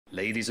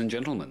Ladies and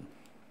gentlemen,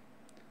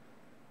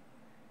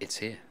 it's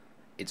here.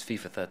 It's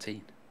FIFA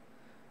 13.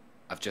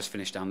 I've just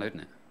finished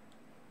downloading it,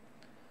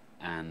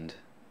 and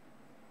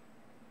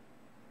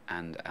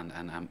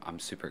I'm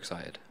super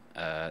excited.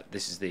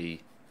 This is the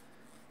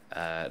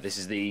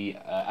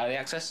early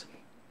access.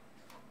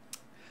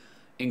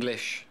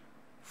 English,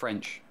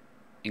 French,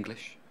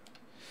 English.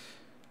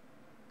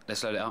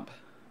 Let's load it up.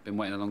 Been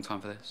waiting a long time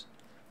for this.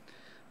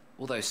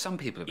 Although some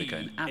people have been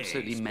going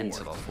absolutely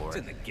mental for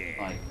it.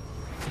 Like,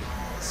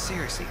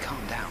 seriously, calm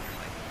down.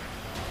 Like,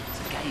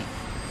 it's a game,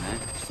 you know?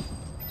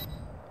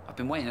 I've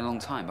been waiting a long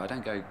time, but I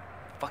don't go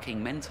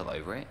fucking mental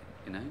over it,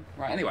 you know?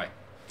 Right, anyway.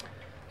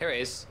 Here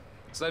it is.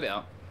 Let's load it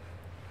up.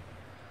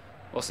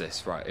 What's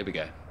this? Right, here we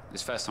go.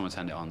 It's the first time I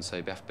turned it on, so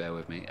you have to bear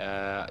with me.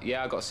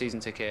 Yeah, I got a season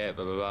ticket,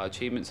 blah, blah, blah.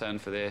 Achievements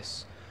earned for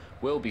this.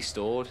 Will be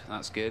stored,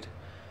 that's good.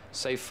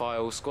 Save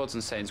files, squads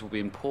and settings will be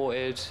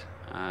imported.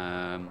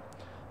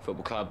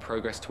 Football club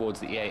progress towards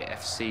the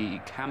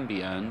EAFC can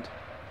be earned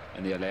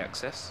in the early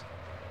access.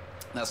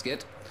 That's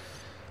good.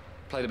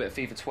 Played a bit of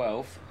FIFA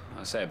 12.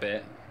 I say a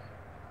bit.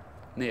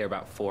 Near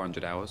about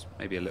 400 hours,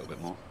 maybe a little bit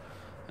more.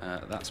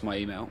 That's my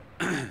email.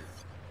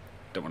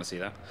 Don't want to see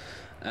that.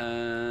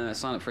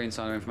 Sign up for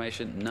insider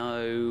information.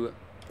 No.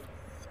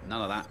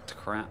 None of that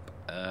crap.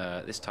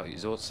 This type of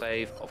resort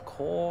save, of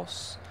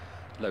course.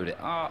 Load it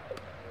up.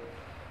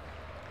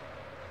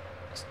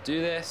 Let's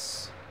do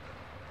this.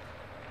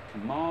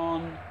 Come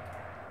on.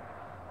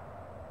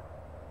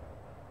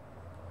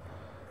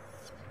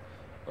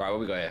 Right, what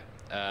we got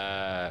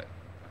here?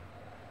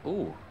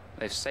 Ooh,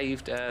 they've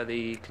saved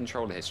the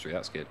controller history.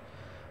 That's good.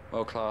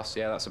 World class.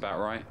 Yeah, that's about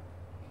right.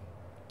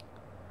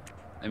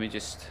 Let me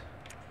just...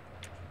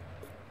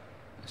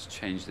 Let's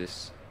change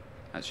this.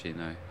 Actually,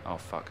 no. Oh,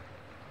 fuck.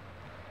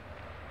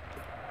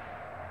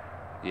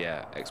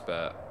 Yeah,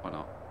 expert. Why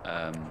not?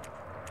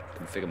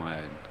 Configure my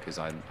own, because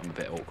I'm a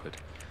bit awkward.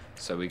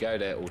 So we go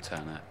to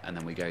alternate, and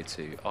then we go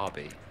to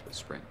RB,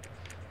 sprint.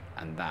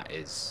 And that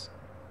is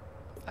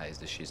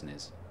the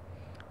shizness.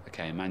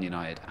 Okay, Man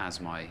United as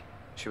my...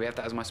 Should we have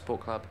that as my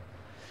support club?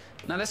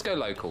 No, let's go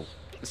local.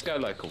 Let's go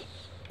local.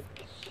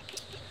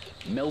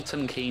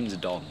 Milton Keynes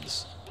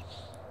Dons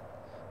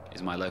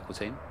is my local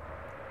team.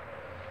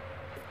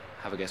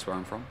 Have a guess where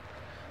I'm from.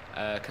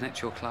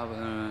 Connect your club.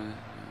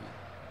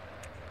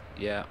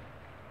 Yeah.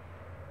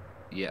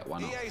 Yeah, why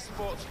not? EA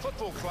Sports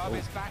Football Club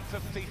is back for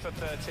FIFA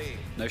 13.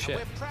 No shit.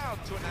 And we're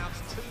proud to announce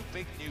two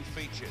big new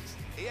features.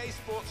 EA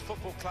Sports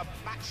Football Club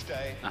Match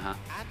Day and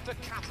the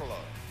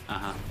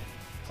Catalogue.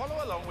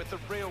 Follow along with the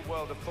real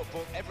world of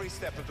football every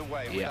step of the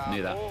way with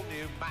our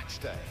all-new Match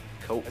Day.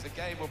 Cool. As the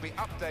game will be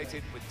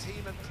updated with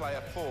team and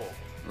player form,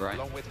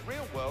 along with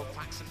real-world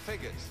facts and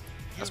figures.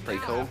 That's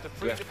pretty cool. Do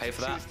we have to pay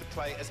for that? Choose to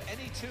play as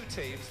any two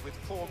teams with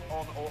form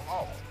on or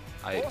off.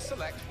 Or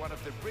select one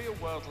of the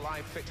real-world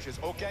live fixtures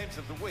or games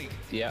of the week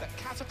that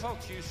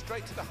catapults you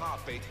straight to the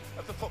heartbeat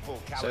of the football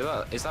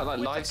calendar. So is that like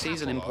live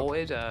season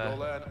imported?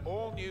 You'll earn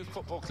all new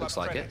football club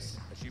credits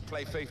as you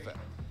play FIFA,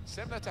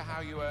 similar to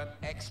how you earn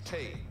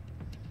XP.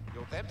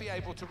 You'll then be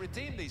able to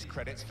redeem these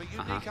credits for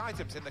unique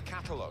items in the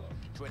catalogue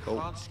to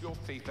enhance your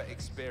FIFA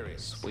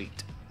experience.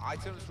 Sweet.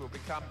 Items will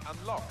become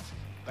unlocked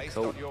based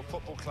on your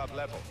football club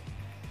level.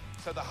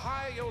 So the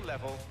higher your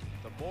level,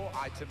 the more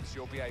items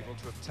you'll be able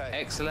to obtain.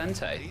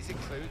 Excellente. These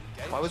include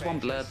game Why was one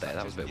blurred there?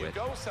 That was a bit weird.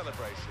 Goal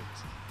celebrations,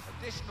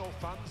 additional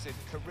funds in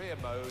career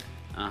mode,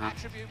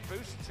 attribute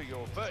boosts to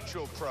your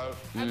virtual pro,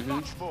 and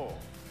much more.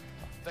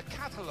 The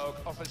catalogue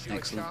offers you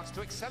a chance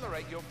to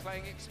accelerate your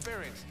playing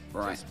experience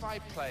just by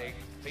playing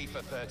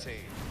FIFA 13.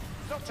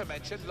 Not to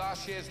mention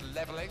last year's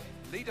levelling,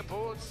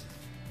 leaderboards,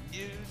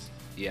 news,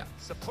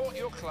 support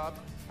your club,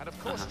 and of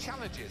course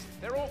challenges.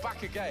 They're all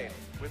back again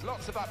with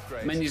lots of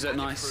upgrades. Menus look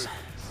nice.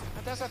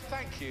 And as a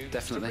thank you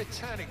to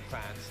returning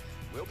fans,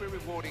 we'll be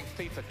rewarding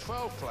FIFA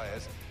 12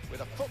 players with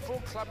a football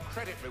club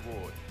credit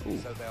reward.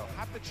 So they'll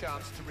have the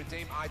chance to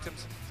redeem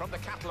items from the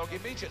catalogue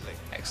immediately.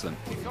 Excellent.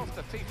 Kick off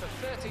the FIFA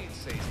 13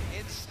 season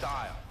in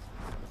style.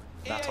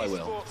 That EA I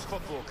will. Sports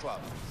Football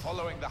Club,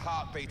 following the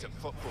heartbeat of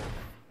football.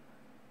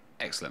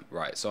 Excellent.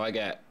 Right, so I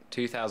get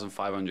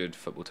 2,500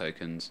 football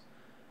tokens,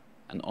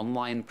 an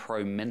online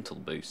pro mental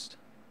boost.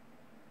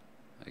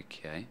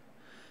 Okay.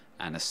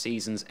 And a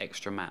season's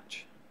extra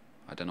match.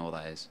 I don't know what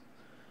that is.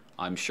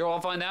 I'm sure I'll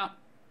find out.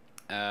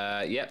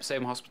 Yep,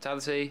 same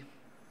hospitality.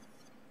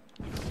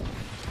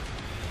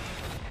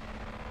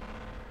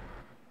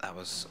 That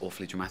was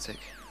awfully dramatic.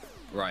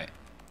 Right.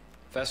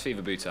 First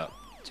FIFA boot up.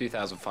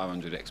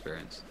 2,500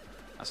 experience.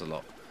 That's a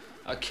lot.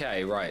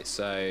 Okay, right,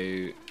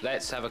 so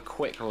let's have a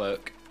quick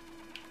look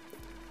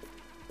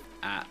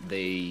at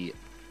the...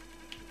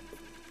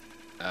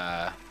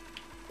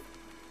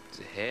 is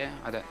it here?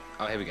 I don't...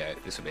 Oh, here we go.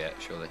 This will be it,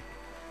 surely.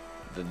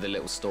 The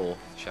little store,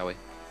 shall we?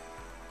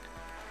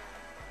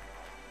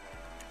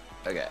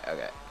 Okay.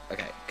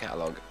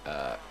 Catalogue.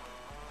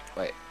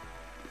 Wait.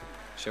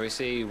 Shall we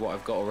see what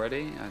I've got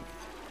already?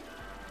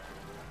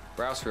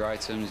 Browse through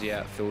items,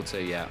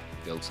 filter,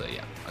 filter,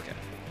 okay.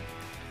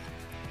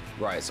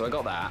 Right, so I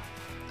got that.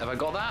 Have I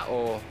got that,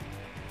 or...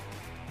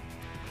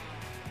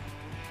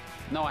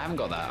 No, I haven't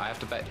got that. I have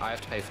to pay. I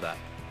have to pay for that.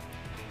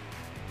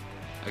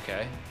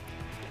 Okay.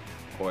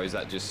 Or is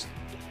that just?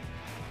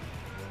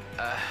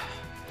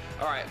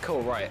 All right,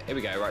 cool. Right, here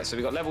we go. Right, so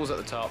we got levels at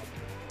the top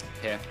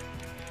here.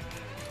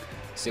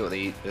 See what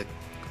the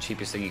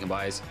cheapest thing you can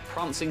buy is.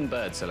 Prancing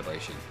Bird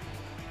Celebration.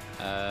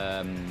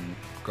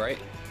 Great.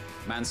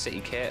 Man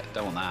City kit.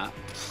 Don't want that.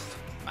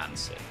 Man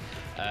City.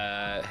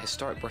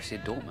 Historic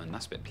Borussia Dortmund.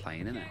 That's a bit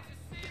plain, isn't it?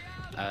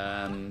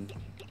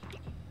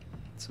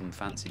 Some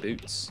fancy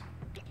boots.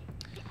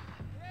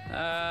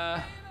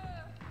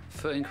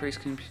 Foot increase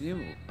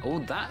consumable. Oh,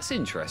 that's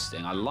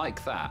interesting. I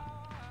like that.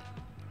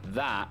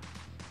 That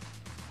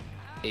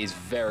is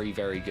very,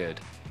 very good.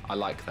 I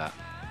like that.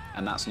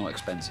 And that's not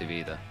expensive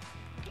either.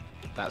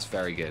 That's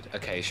very good.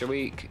 Okay, shall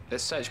we...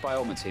 Let's search by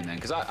Ultimate Team then,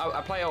 because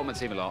I play Ultimate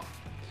Team a lot.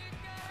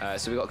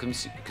 So we've got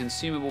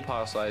consumable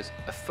pile size,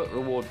 a foot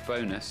reward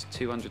bonus,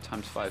 200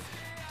 times 5.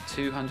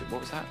 200...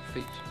 What was that?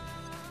 Feature?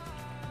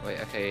 Wait,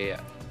 okay,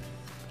 yeah.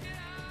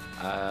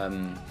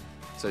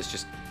 So it's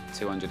just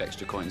 200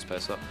 extra coins per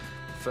slot.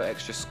 Foot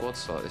extra squad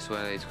slot. This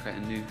way to create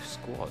a new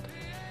squad.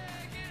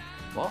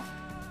 What?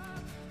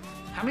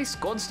 How many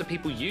squads do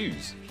people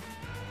use?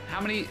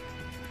 How many?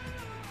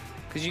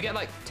 Because you get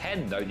like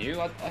 10, don't you?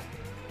 All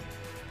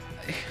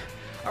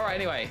right,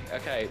 anyway.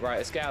 Okay, right,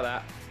 let's get out of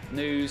that.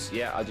 News,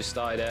 yeah, I just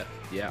started it.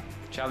 Yeah.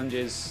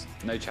 Challenges,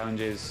 no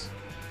challenges.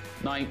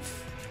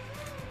 9th.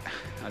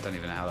 I don't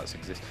even know how that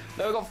exists.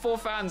 No, we've got 4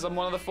 fans. I'm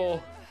one of the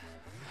 4.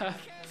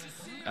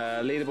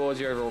 Leaderboards,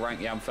 your overall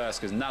rank. Yeah, I'm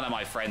first because none of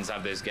my friends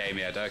have this game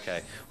yet.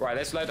 Okay. Right,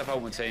 let's load up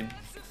Ultimate Team.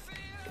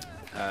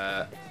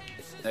 There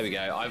we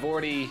go. I've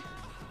already...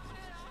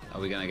 Are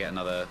we going to get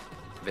another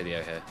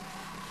video here?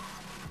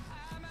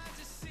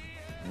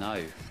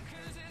 No.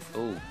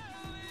 Oh.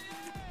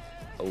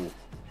 Oh.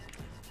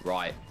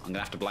 Right. I'm going to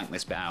have to blank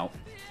this bit out.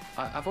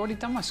 I've already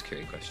done my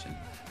security question.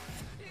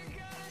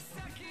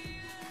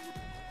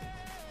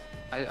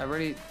 I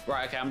really...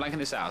 Right, okay, I'm blanking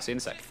this out. I'll see you in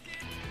a sec.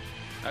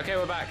 Okay,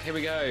 we're back. Here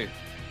we go.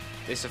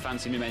 This is a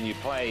fancy new menu.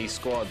 Play,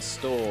 squad,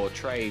 store,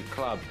 trade,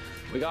 club.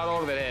 We got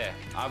all of it here.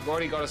 I've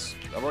already got a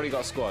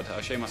squad.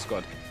 I'll show you my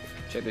squad.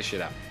 Check this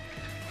shit out.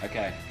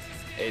 Okay.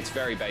 It's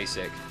very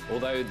basic.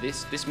 Although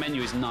this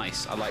menu is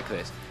nice. I like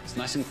this. It's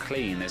nice and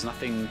clean. There's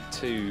nothing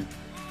too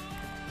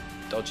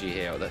dodgy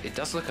here. It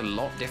does look a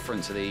lot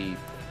different to the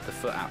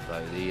Foot app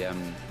though.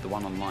 The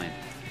one online.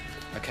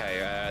 Okay.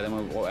 Then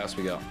what else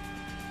we got?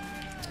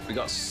 We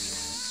got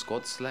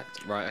squad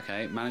select. Right.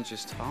 Okay.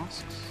 Manager's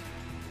tasks.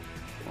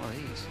 What are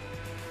these?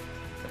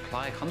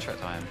 Apply a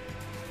contract item.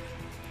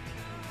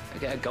 I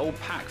get a gold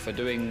pack for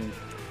doing...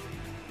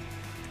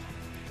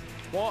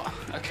 What?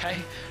 Okay.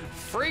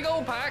 3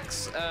 gold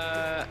packs.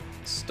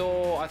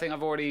 Store. I think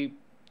I've already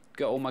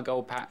got all my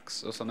gold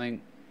packs or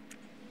something.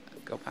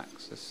 Gold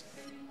packs.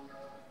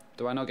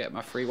 Do I not get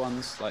my free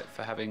ones like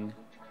for having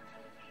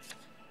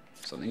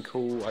something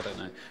cool? I don't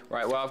know.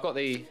 Right. Well, I've got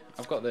the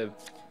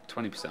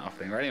 20% off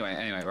thing.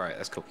 Anyway, right.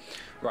 That's cool.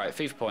 Right.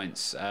 FIFA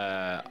points.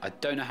 I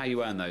don't know how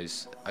you earn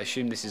those. I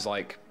assume this is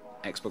like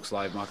Xbox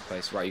Live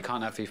Marketplace. Right. You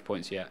can't have FIFA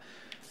points yet.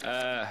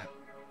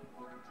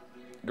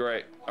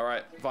 Great. All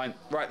right. Fine.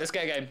 Right. Let's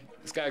get a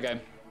game.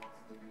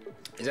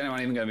 Is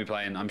anyone even going to be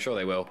playing? I'm sure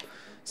they will.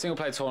 Single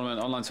player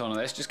tournament, online tournament.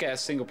 Let's just get a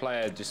single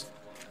player. Just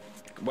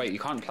wait. You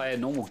can't play a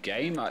normal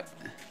game.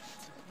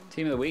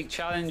 Team of the week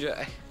challenge.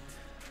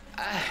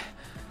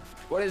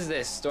 What is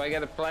this? Do I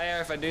get a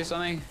player if I do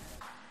something?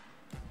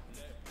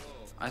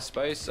 I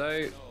suppose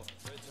so.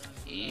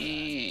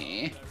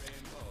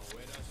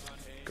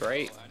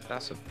 Great.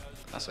 That's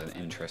an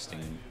interesting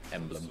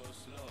emblem.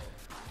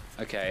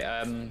 Okay.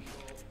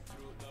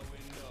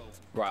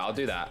 Right, I'll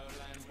do that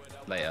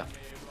later.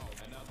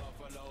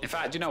 In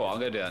fact, do you know what? I'm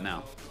going to do that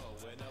now.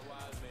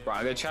 Right,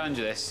 I'm going to challenge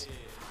this.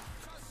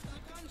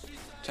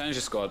 Challenge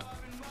the squad.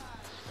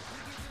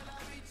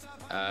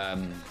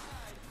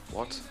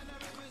 What?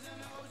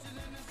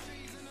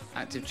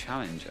 Active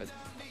challenge.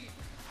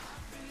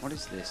 What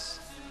is this?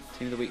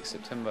 Team of the week,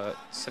 September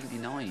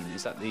 79.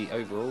 Is that the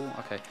overall?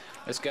 Okay,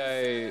 let's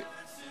go.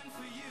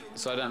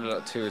 So I don't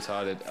look too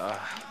retarded.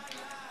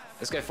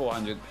 Let's go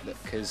 400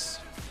 because.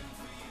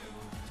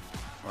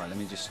 Right, let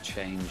me just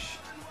change.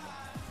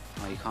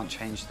 Oh, you can't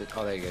change the...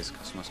 Oh, there you go,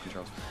 customize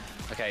controls.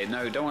 Okay,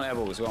 no, don't want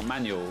airballs. We want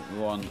manual. We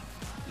want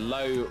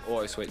low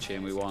auto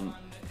switching. We want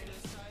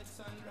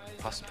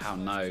pass power,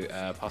 no.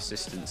 Pass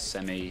distance,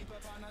 semi.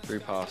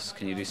 Through pass.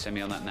 Can you do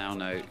semi on that now?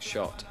 No.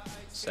 Shot,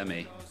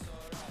 semi.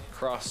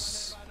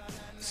 Cross,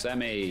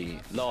 semi.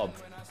 Lob,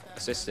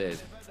 assisted.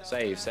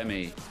 Save,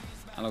 semi.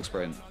 Analog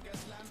sprint.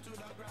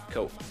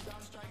 Cool.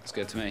 That's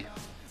good to me.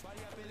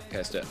 Okay,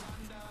 let's do it.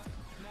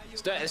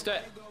 Let's do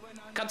it.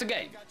 Cut to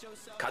game.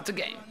 Cut to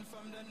game.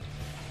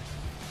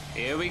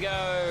 Here we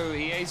go.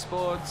 EA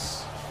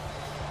Sports.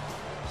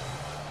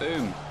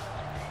 Boom.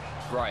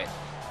 Right.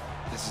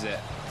 This is it.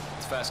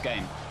 It's first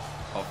game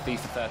of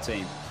FIFA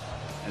 13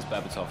 as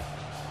Berbatov.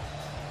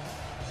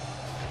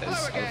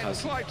 Hello again,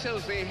 Clive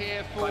Tilsley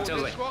here for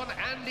this one.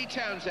 Andy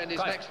Townsend is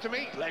next to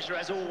me. Pleasure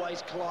as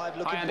always, Clive.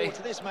 Looking forward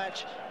to this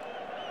match.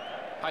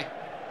 Hi.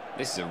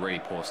 This is a really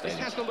poor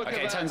stadium.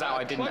 Okay, it turns out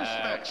I didn't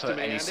put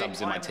any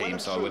subs in my team,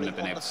 so I wouldn't have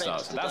been able to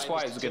start. So that's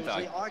why it's a good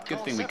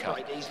thing we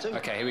cut.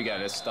 Okay, here we go.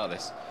 Let's start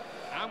this.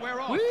 And we're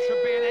off.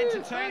 Should be an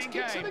entertaining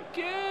game. Let's get to the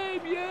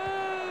game,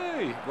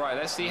 yay! Right,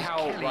 let's see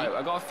how. Right,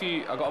 I got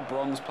a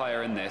bronze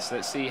player in this.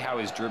 Let's see how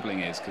his dribbling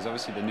is, because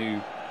obviously the new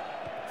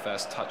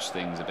first touch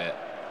thing's a bit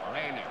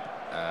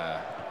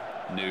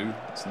new.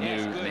 It's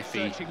new,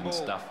 nippy and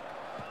stuff.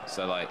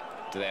 So like,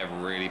 do they have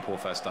really poor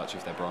first touch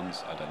if they're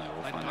bronze? I don't know.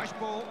 We'll find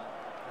out.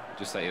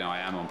 Just so you know, I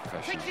am on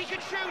professional. Thinks he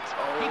could shoot.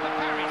 Keeper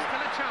Parry,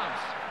 still a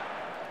chance.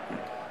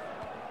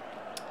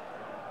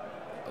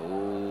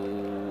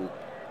 Oh.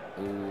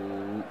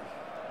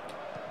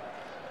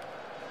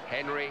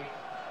 Henry.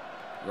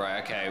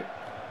 Right, okay,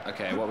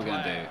 what we're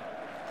going to do...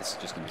 This is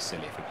just going to be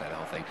silly if we play the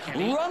whole thing.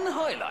 Run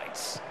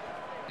highlights!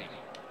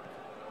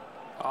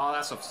 Oh,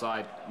 that's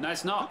offside. No,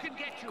 it's not.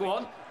 Go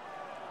on.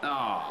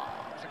 Oh.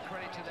 It's a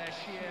credit to their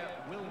sheer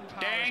willpower.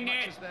 Dang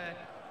it! As their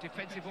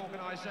defensive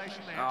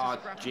organisation. Oh,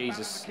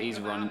 Jesus, he's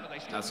run.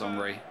 That's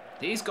Henry.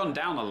 He's gone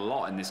down a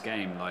lot in this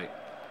game. Like,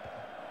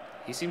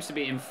 he seems to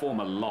be in form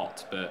a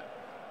lot,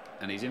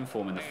 and he's in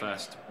form in the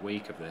first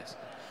week of this.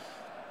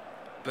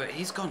 But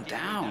he's gone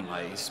down,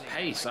 like, his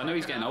pace. I know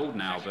he's getting old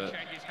now, but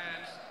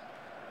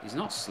he's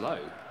not slow,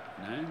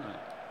 you know?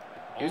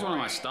 Like, he was one of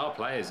my star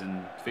players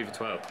in FIFA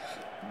 12.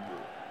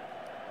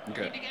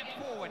 Okay. Need to get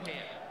forward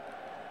here.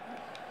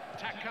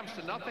 Attack comes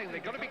to nothing.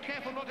 They've got to be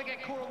careful not to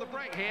get caught on the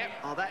break here.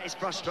 Oh, that is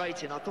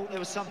frustrating. I thought there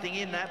was something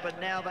in that, but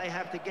now they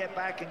have to get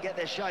back and get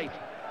their shape.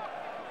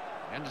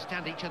 They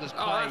understand each other's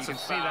play. Oh, that's you a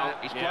can see foul.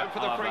 that. He's blown for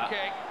the free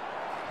kick.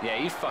 Yeah,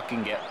 you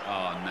fucking get...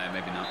 Oh, no,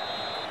 maybe not.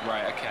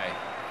 Right, okay.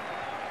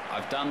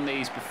 I've done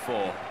these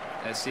before.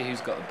 Let's see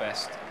who's got the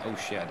best... Oh,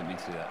 shit, I didn't mean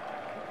to do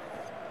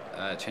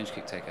that. Change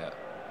kick takeout.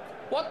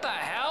 What the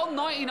hell?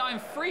 99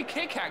 free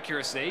kick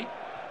accuracy?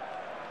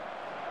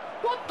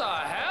 What the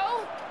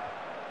hell?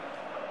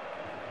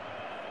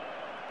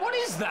 What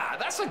is that?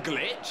 That's a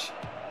glitch.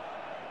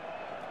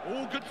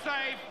 Oh, good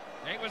save.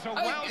 It was a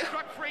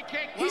well-struck free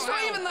kick. He's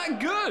not even that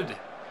good.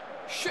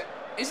 Shit.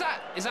 Is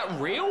that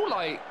real?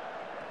 Like...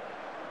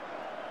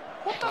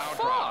 What the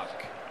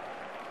fuck?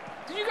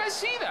 Did you guys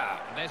see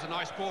that? And there's a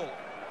nice ball.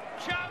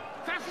 Chuck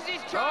passes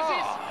his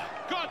chances.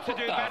 Got to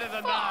do better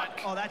than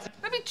that. Oh, that's...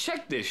 Let me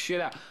check this shit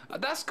out.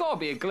 That's got to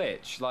be a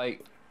glitch.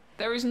 Like,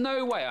 there is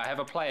no way I have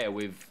a player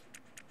with...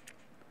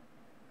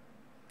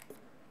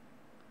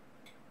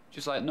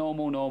 Just like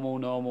normal.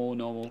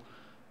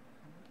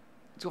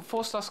 He's got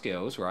 4-star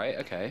skills, right?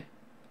 Okay.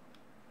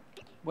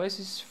 Where's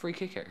his free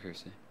kick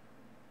accuracy?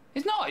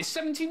 It's not. It's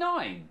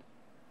 79.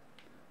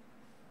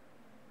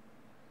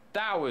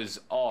 That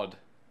was odd.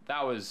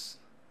 That was...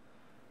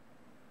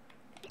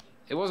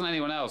 It wasn't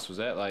anyone else, was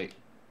it? Like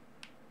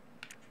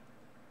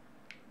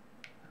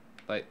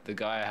the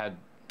guy I had...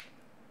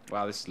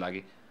 Wow, this is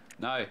laggy.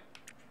 No.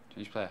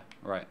 Change player.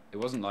 Right. It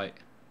wasn't like...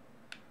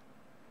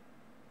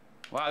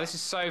 Wow, this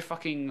is so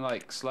fucking,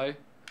 like, slow.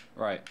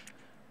 Right.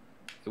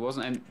 It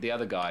wasn't the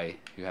other guy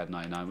who had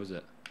 99, was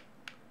it?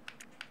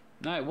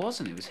 No, it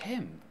wasn't. It was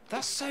him.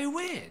 That's so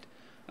weird.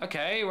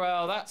 Okay,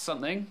 well, that's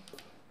something.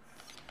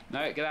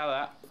 No, get out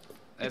of that.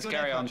 Let's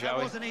carry on, shall we?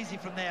 That wasn't easy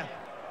from there.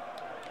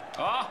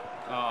 Oh!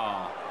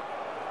 Oh.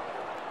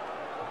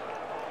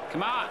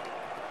 Come on!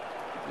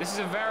 This is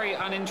a very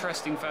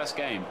uninteresting first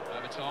game.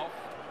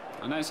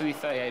 I know it's only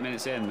 38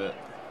 minutes in, but...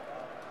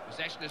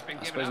 Possession has been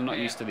I suppose I'm not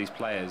used to these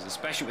players,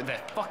 especially with their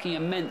fucking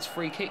immense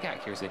free kick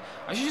accuracy.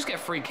 I should just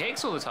get free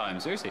kicks all the time,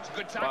 seriously.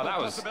 Wow,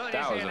 that was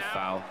a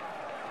foul.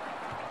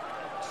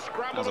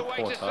 Scrambled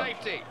away to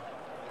safety.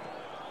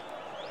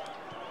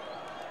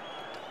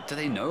 Do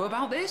they know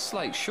about this?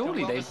 Like,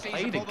 surely they've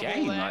played a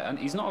game. Like, and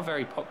he's not a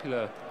very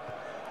popular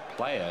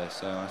player,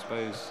 so I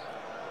suppose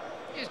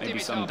maybe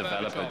some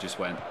developer just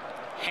went,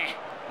 heh,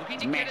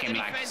 make him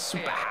like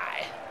super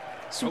high.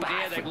 Super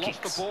high they've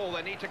lost the ball.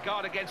 They need to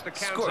guard against the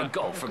counter. Score a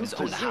goal from his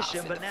own half.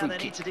 But now they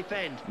need to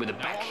defend. With a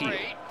back heel.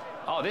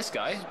 Oh, this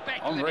guy,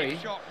 Henry.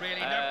 Shot,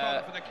 really. No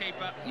problem for the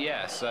keeper.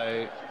 Yeah,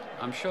 so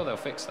I'm sure they'll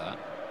fix that.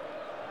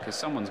 Because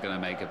someone's going to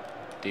make a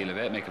deal of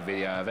it, make a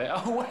video of it.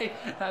 Oh, wait,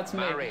 that's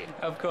me.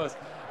 Of course.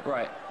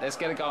 Right, let's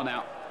get a goal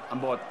now. I'm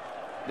bored.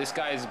 This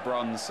guy is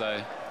bronze, so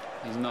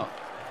he's not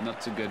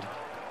too good.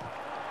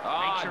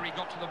 Oh, make sure he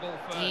got to the ball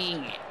first.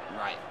 Dang it.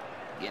 Right.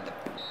 Get the...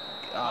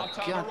 Oh,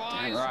 God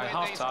damn. Right,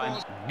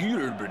 half-time.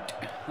 Gilbert.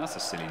 That's a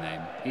silly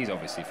name. He's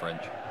obviously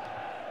French.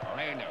 Oh,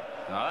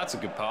 that's a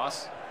good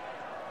pass.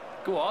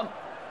 Go on.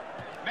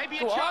 Maybe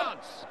a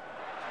chance.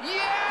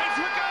 Yeah! It's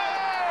a goal!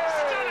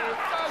 Stunner!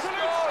 First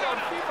goal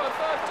on FIFA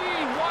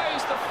 13. Why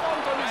is the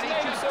font on his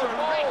name so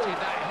bold?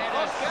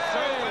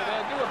 Okay,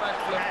 they'll do a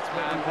backflip.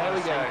 And there we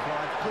go.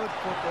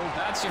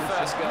 That's your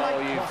first goal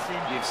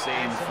you've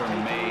seen from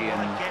me,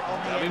 and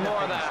there'll be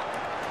more of that.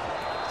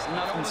 It's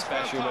nothing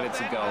special, but it's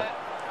a goal.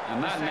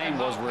 And that name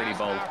was really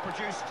bold.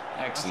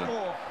 Excellent.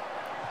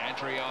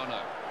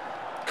 Adriano.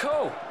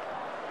 Cool.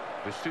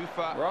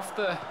 We're off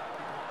the...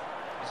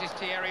 This is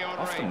Thierry Henry.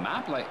 Off the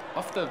map, like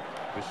off the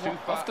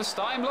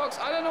starting blocks.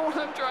 I don't know what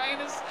I'm trying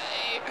to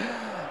say.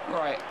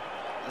 Right,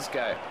 Let's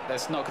go.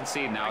 Let's not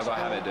concede now. I've got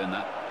to have it doing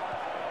that.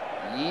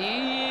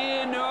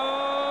 Yeah,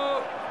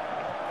 no.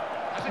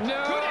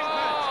 No,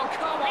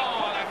 come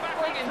on. I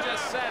friggin'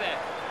 just said it.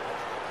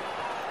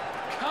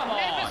 Come on.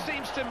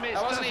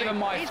 That wasn't even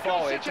my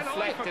fault. It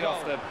deflected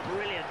off the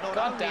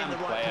goddamn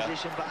player.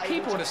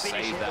 Keeper would have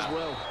saved that.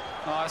 Oh,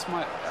 that's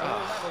my...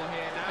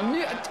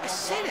 I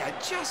said it. I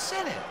just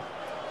said it.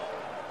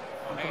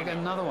 I've got to get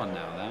another one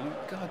now,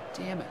 though. God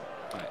damn it.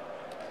 Right.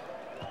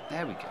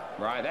 There we go.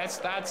 Right,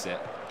 that's it.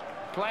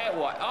 Play it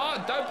wide.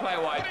 Oh, don't play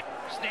it wide.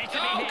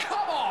 Oh,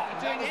 come on!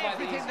 Doing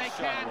everything they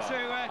can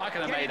to I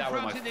could have made that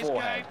with my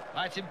forehead.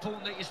 It's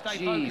important that you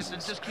stay focused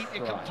and just keep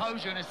your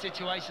composure in a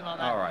situation like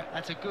that. All right.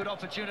 That's a good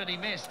opportunity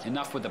missed.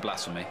 Enough with the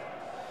blasphemy.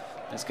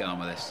 Let's get on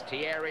with this.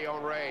 Thierry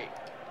Henry.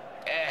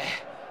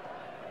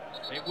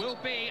 It will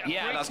be a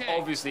yeah, free that's kick.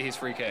 Obviously his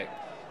free kick.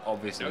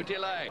 Obviously. No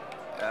delay.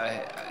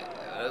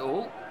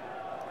 Oh,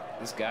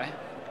 this guy.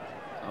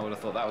 I would have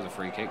thought that was a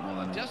free kick more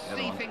than Just the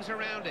other see one. things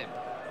around him.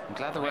 I'm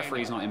glad the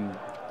referee's not in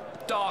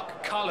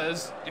dark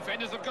colours.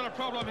 Defenders have got a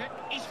problem here.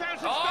 He's found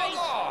some Oh! space.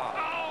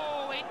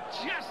 Oh, it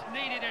just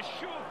needed a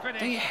short finish.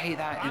 Don't you hate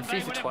that in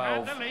FIFA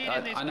 12?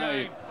 I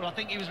know. Well, I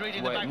think he was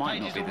reading Well, the it back might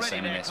not pages be the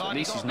same in already this, there, but at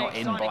least he's not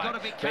in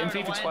black. But in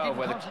FIFA 12,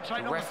 where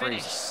the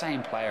referee's the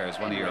same player as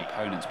one of your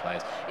opponent's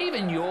players,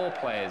 even your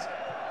players,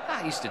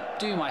 that used to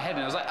do my head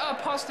in. I was like, oh,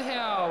 pass to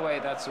here. Oh,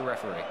 wait, that's the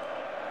referee.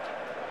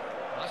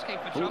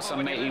 Oh,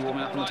 some matey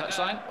warming up on the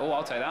touchline. Oh,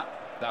 I'll take that.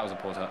 That was a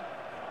poor touch.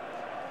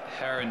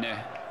 Herren,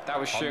 that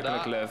was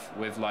Schürrle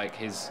with like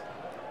his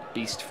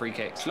beast free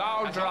kick.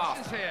 Slow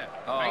draft.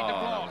 Oh,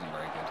 that wasn't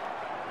very good.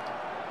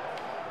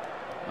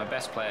 My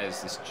best player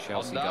is this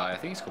Chelsea guy. I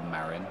think he's called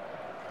Marin.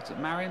 Is it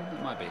Marin?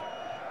 It might be.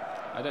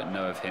 I don't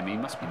know of him. He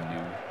must be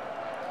new.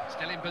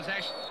 Still in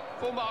possession.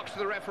 Full marks to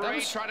the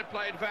referee. Trying to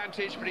play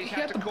advantage, but he's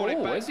had to the call it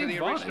ball. back Where's to the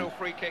advantage? original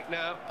free kick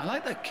now. I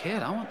like that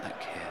kid. I want that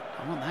kid.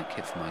 I want that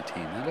kid for my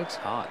team. That looks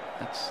hard.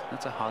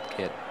 That's a hard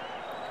kid.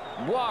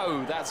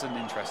 Whoa, that's an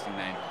interesting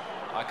name.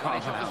 I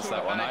can't pronounce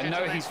that one. I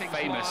know he's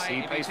famous.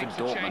 He plays for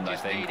Dortmund, I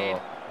think.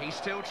 Or he's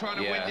still trying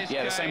to win this yeah,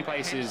 game. the same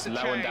place as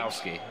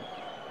Lewandowski.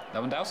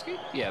 Lewandowski?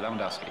 Yeah,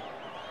 Lewandowski.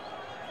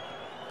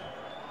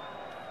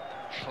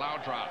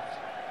 Schlaudraft.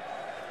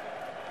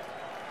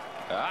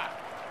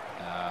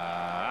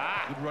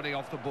 Good running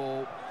off the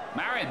ball.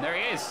 Marin, there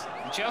he is.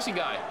 The Chelsea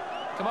guy.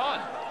 Come on.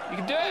 You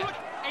can do it.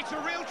 It's a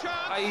real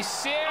chance. Are you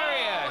serious?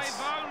 Oh,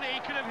 if only he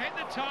could have hit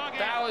the target.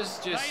 That was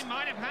just... They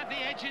might have had the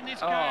edge in this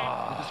game.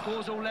 With the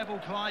score's all level,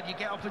 Clyde, you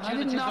get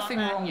opportunities nothing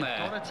like that. wrong You've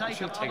there. got to take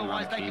them,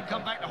 otherwise they can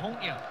come back to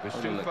haunt you.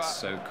 That looks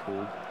so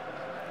cool.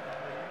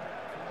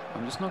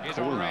 I'm just not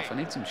cool enough. I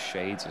need some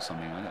shades or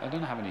something. I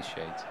don't have any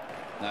shades.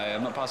 No,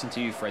 I'm not passing to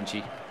you,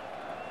 Frenchie.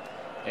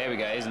 There we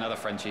go. Here's another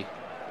Frenchie.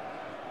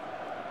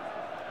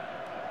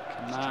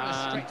 Come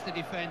on. Stretch the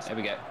defense. There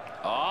we go.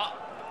 Oh.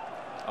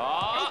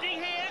 Oh.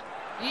 Yeah.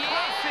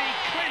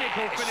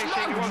 Clinical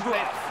finishing, wasn't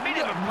it?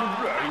 Minimum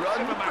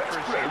maximum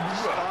accuracy.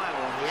 Style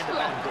on the end of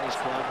that finish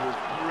point was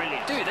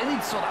brilliant. Dude, they need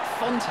to sort that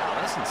font out.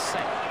 That's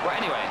insane. Right,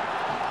 anyway.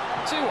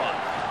 2-1.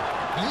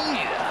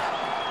 Yeah.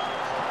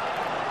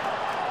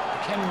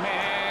 Come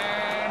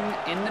on.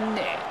 In the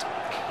net.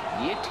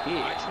 Get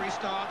here. Match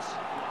restarts.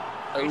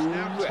 Oh,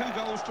 now 2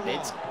 goals to 1.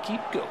 Let's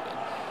keep going.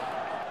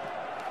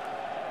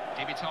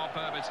 Dimitar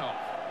Berbatov.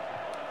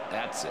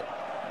 That's it.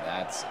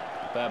 That's it.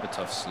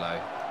 Berbatov's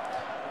slow.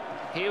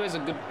 He was a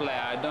good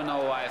player. I don't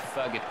know why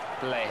Fergie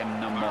play him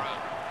no more.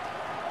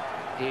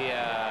 He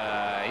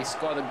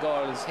scored the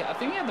goals. I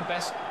think he had the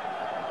best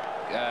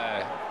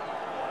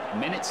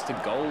minutes to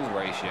goals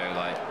ratio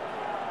like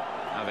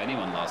out of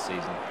anyone last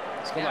season.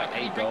 He scored like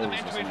 8 goals or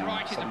something. 7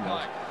 goals. Didn't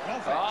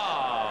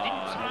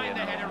time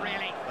the header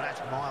really. But that's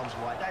miles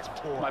wide. That's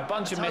poor. My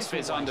bunch of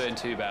misfits aren't doing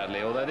too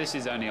badly, although this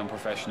is only on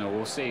professional.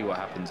 We'll see what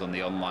happens on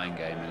the online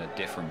game in a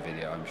different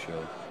video, I'm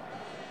sure.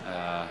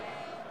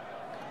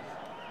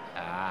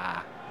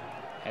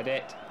 Head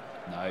it.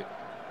 No.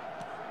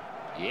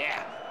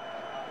 Yeah.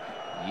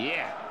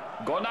 Yeah.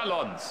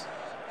 Gonalons.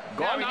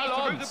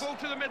 Gonalons. Move the ball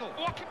to the middle.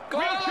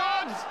 Real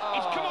chance.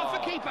 It's come off the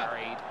keeper.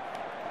 Buried.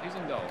 Who's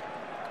in goal?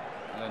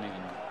 I don't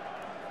even...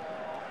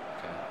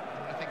 Okay.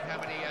 I think how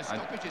many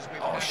stoppages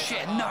we've Oh had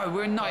shit, in the no,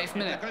 we're in 90th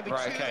minute.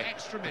 Right, okay.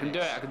 I can do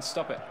it, I can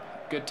stop it.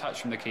 Good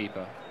touch from the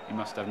keeper. He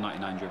must have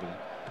 99 dribbling.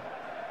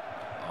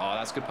 Oh,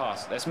 that's a good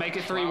pass. Let's make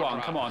it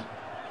 3-1, come on.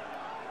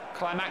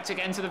 Climactic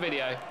end to the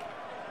video.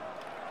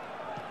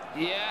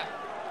 Yeah.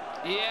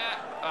 Yeah.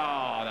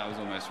 Oh, that was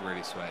almost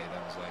really sway.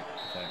 That was like...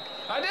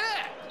 I did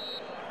it!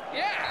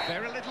 Yeah!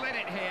 Very little in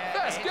it here.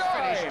 First game!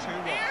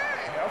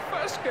 Yeah,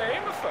 first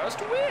game, a first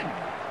win.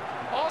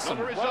 Awesome.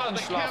 Not a Well done,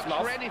 result that counts for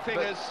Schlaf. anything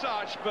as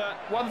such, but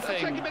one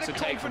thing to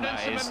take from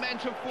that is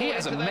he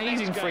has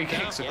amazing free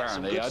kicks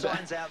apparently. Good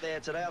signs out there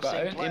today. I've But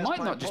seen it players might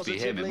play not just be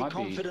him. It might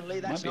confidently.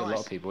 be That's a lot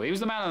of people. He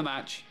was the man of the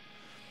match.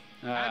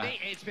 Andy,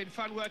 it's been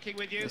fun working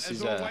with you this as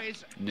is,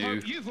 always. new.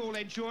 Hope you've all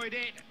enjoyed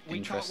it. We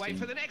can't wait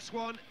for the next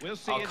one. We'll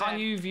see you can't then.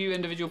 you view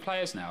individual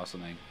players now or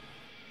something?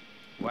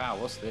 Wow,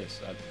 what's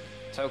this?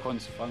 Total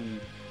coins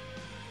 500.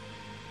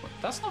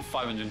 That's not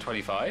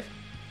 525.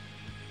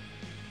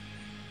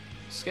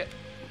 Skip.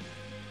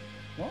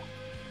 What?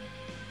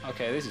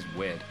 Okay, this is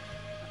weird.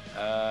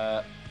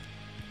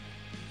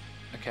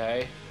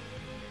 Okay.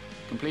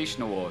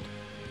 Completion award.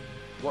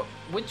 What?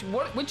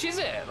 Which is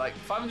it? Like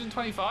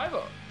 525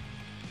 or?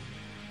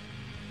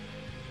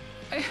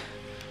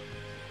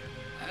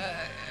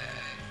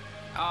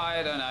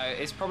 I don't know.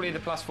 It's probably the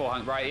plus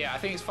 400, right? Yeah, I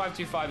think it's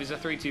 525 is a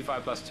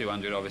 325 plus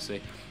 200,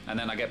 obviously, and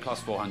then I get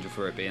plus 400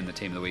 for it being the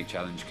Team of the Week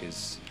challenge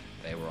because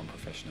they were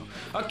unprofessional.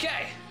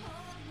 Okay.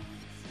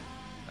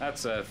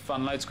 That's a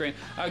fun load screen.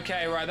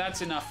 Okay, right,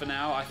 that's enough for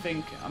now. I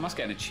think I must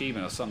get an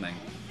achievement or something.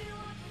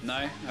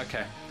 No?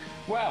 Okay.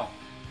 Well,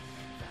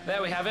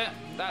 there we have it.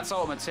 That's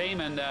Ultimate Team,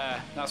 and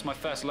that's my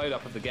first load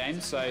up of the game.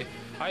 So I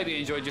hope you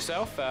enjoyed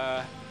yourself.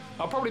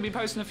 I'll probably be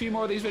posting a few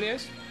more of these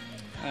videos.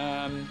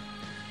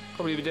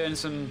 Probably be doing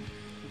some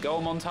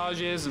goal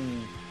montages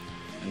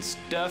and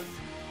stuff.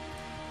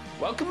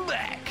 Welcome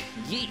back.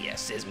 Yeah,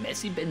 says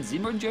Messi,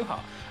 Benzema, and Johar.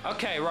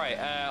 Okay, right.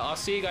 I'll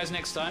see you guys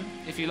next time.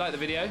 If you like the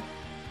video,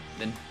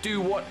 then do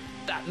what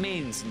that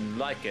means and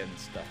like it and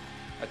stuff.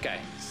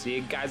 Okay, see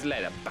you guys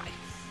later. Bye.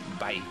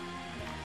 Bye.